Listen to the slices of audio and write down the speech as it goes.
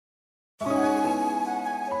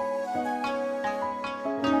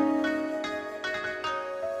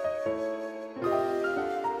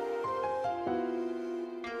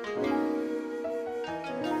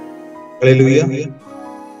Hallelujah.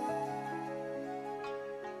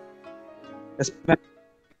 Yes,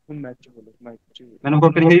 man of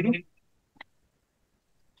God, can you hear me?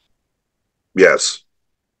 Yes.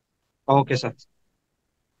 Okay, sir.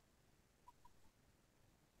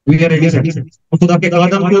 We are ready, sir. खुदा के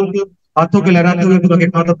कदम को हाथों के लहराते हुए खुदा के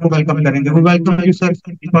कदम को वेलकम करेंगे. We welcome you, sir,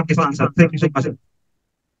 in Pakistan, sir. Thank you so much.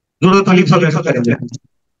 जरूरत वाली सब ऐसा करेंगे.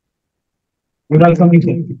 We welcome you,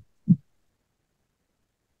 sir.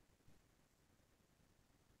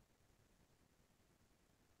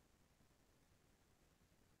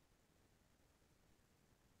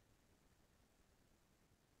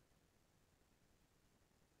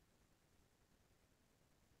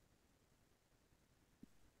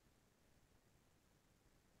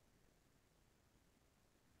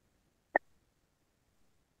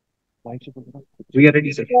 We are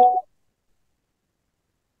ready, sir.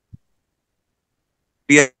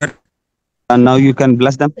 And now you can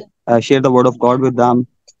bless them, share the word of God with them.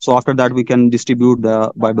 So after that, we can distribute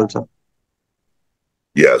the Bible, sir.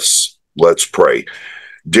 Yes. Let's pray.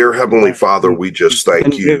 Dear Heavenly Father, we just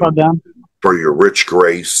thank you for your rich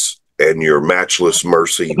grace and your matchless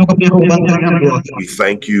mercy. We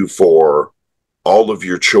thank you for all of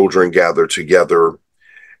your children gathered together.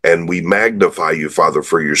 And we magnify you, Father,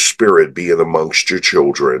 for your spirit being amongst your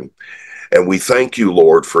children. And we thank you,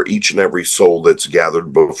 Lord, for each and every soul that's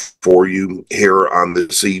gathered before you here on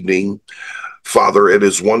this evening. Father, it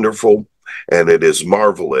is wonderful and it is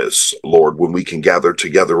marvelous, Lord, when we can gather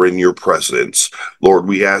together in your presence. Lord,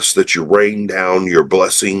 we ask that you rain down your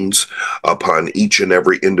blessings upon each and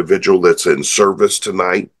every individual that's in service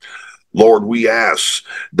tonight. Lord, we ask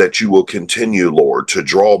that you will continue, Lord, to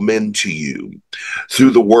draw men to you through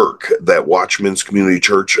the work that Watchmen's Community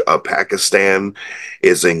Church of Pakistan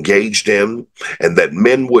is engaged in, and that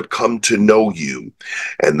men would come to know you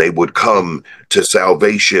and they would come to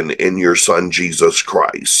salvation in your Son, Jesus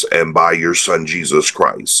Christ, and by your Son, Jesus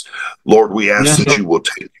Christ. Lord, we ask that you will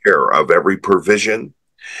take care of every provision.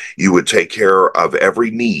 You would take care of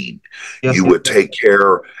every need. You would take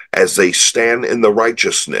care as they stand in the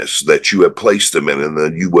righteousness that you have placed them in, and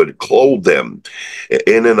that you would clothe them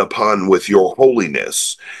in and upon with your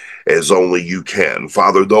holiness as only you can.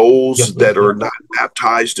 Father, those that are not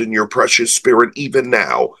baptized in your precious spirit even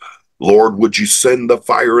now, Lord, would you send the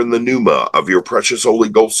fire and the pneuma of your precious Holy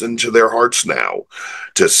Ghost into their hearts now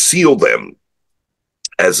to seal them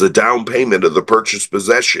as a down payment of the purchased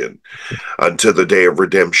possession until the day of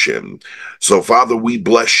redemption. So, Father, we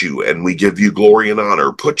bless you and we give you glory and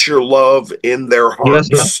honor. Put your love in their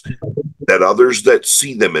hearts, that others that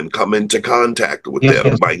see them and come into contact with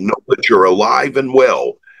them might know that you're alive and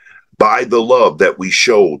well by the love that we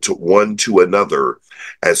show to one to another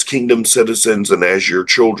as kingdom citizens and as your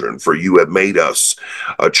children. For you have made us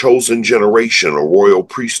a chosen generation, a royal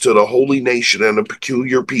priesthood, a holy nation, and a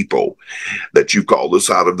peculiar people, that you called us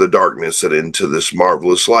out of the darkness and into this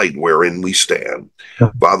marvelous light wherein we stand.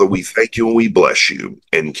 Father, we thank you and we bless you.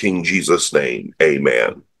 In King Jesus' name,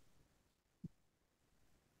 amen.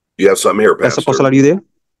 Yes, I'm here, Pastor. Yes, Apostle, are you there?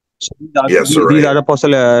 Yes, sir. These are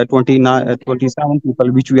Apostle 27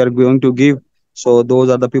 people which we are going to give. So those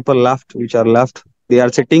are the people left, which are left. They are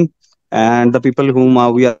sitting, and the people whom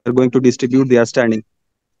we are going to distribute, they are standing.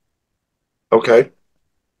 Okay.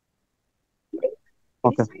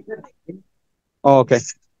 Okay. Okay.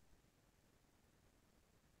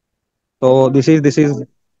 So this is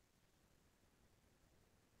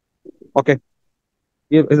okay.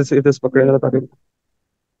 It is okay.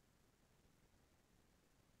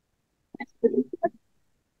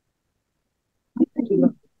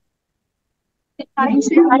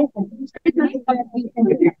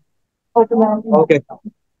 Okay.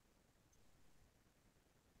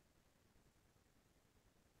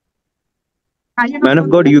 Man of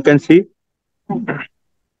God, you can see.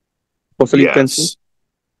 Apostle, you can see.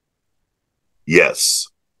 Yes.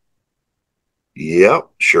 Yep,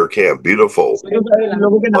 sure can. Beautiful.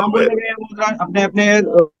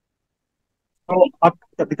 Okay.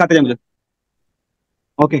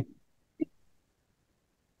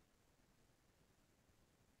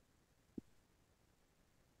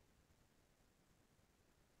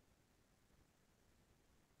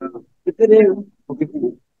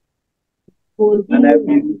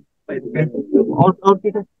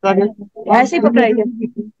 ऐसे ही पकड़ाएंगे.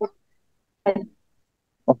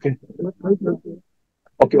 Okay.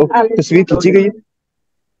 Okay. Okay. तस्वीर खींची गई है.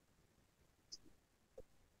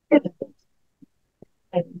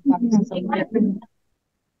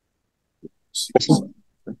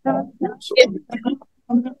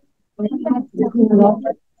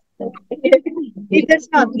 इधर से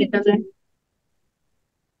आप निकल रहे हैं.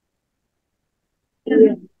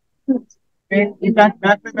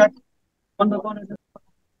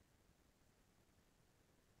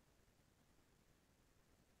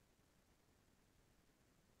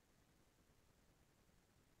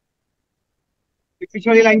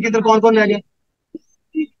 पिछली लाइन के अंदर कौन कौन रह गया?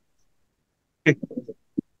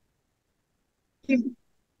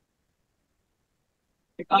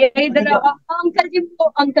 ये इधर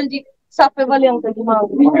अंकल जी साफे वाले अंकल जी हाँ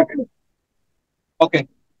Okay,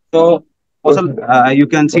 so Apostle, you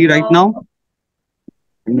can see right now,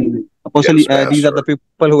 Apostle, Yes, these are the Pastor.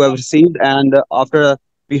 people who have received, and after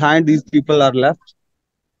behind these people are left.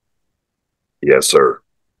 Yes, sir.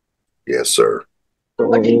 Yes, sir.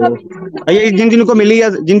 आइए जिन जिनको मिली है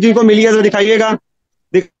जरा दिखाइएगा,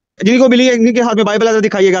 जिनको मिली है इनके हाथ में बाइबल है, जरा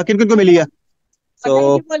दिखाइएगा किन किन को मिली है. So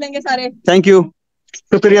बोलेंगे सारे thank you,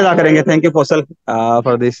 शुक्रिया अदा करेंगे. Thank you Apostle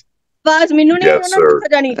for this. बस मीनू ने Yes, sir.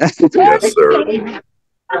 Yes, sir.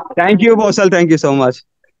 Thank you Apostle, thank you so much.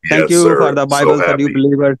 Thank Yes, you sir. for the So Bible for you happy.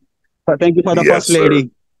 believers. Thank you for the Yes, First Lady.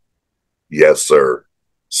 Yes, sir.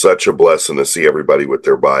 Such a blessing to see everybody with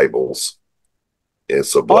their Bibles.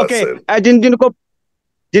 It's a blessing. Okay,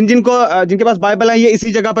 जिनके पास Bible है, ये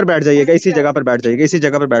इसी जगह पर बैठ जाइएगा, इसी जगह पर बैठ जाइएगा, इसी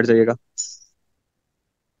जगह पर बैठ जाइएगा.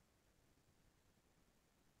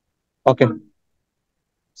 Okay.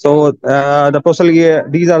 So the Apostle,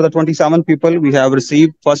 these are the 27 people we have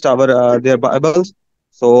received first their Bibles.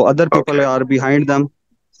 So other people Okay. are behind them.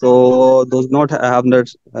 So those have not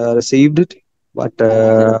received it, but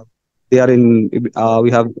they are in.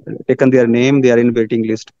 We have taken their name. They are in waiting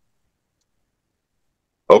list.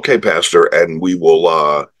 Okay, Pastor, and we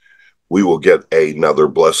will get another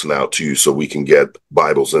blessing out to you so we can get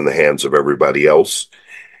Bibles in the hands of everybody else.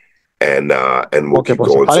 And we'll Okay, keep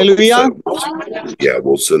Apostle. going. Hallelujah. Yeah,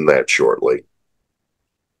 we'll send that shortly.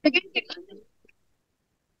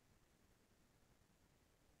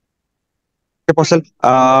 Apostle,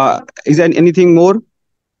 is there anything more,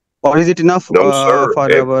 or is it enough No, sir. for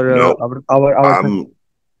No.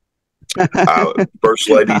 First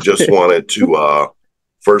Lady just wanted to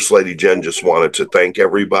First Lady Jen just wanted to thank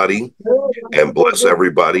everybody and bless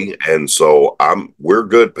everybody, and so we're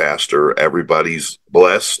good, Pastor. Everybody's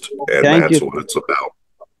blessed, and Thank that's you. what it's about.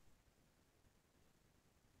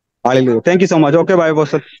 Hallelujah. Thank you so much. Okay, bye,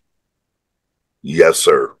 Apostle. Yes,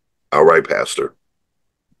 sir. All right, Pastor.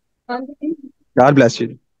 God bless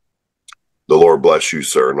you. The Lord bless you,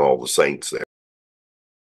 sir, and all the saints there.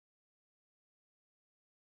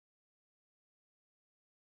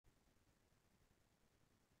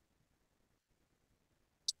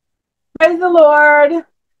 Praise the Lord.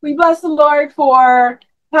 We bless the Lord for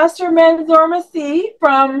Pastor Manzoor Masih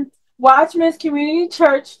from Watchman's Community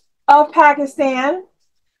Church of Pakistan.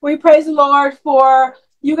 We praise the Lord for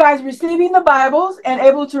you guys receiving the Bibles and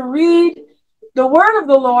able to read the word of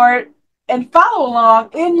the Lord and follow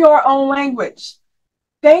along in your own language.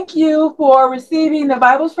 Thank you for receiving the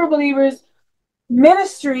Bibles for Believers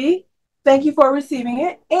ministry. Thank you for receiving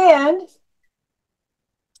it. And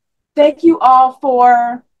thank you all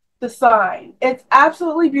for the sign. It's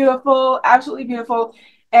absolutely beautiful, absolutely beautiful.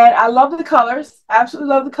 And I love the colors, absolutely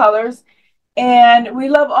love the colors. And we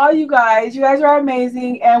love all you guys. You guys are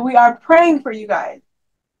amazing, and we are praying for you guys.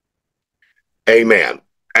 Amen.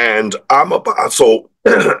 And I'm Apostle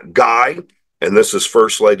Guy, and this is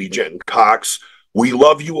First Lady Jen Cox. We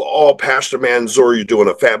love you all, Pastor Manzoor. You're doing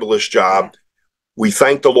a fabulous job. We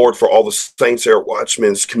thank the Lord for all the saints there at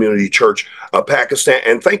Watchman's Community Church of Pakistan.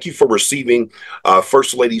 And thank you for receiving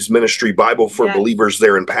First Lady's Ministry Bible for Believers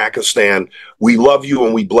there in Pakistan. We love you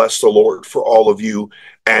and we bless the Lord for all of you.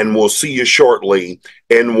 And we'll see you shortly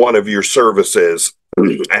in one of your services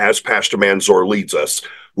as Pastor Manzoor leads us.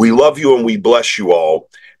 We love you and we bless you all.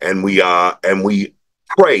 And we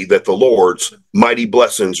pray that the Lord's mighty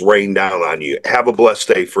blessings rain down on you. Have a blessed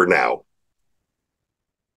day for now.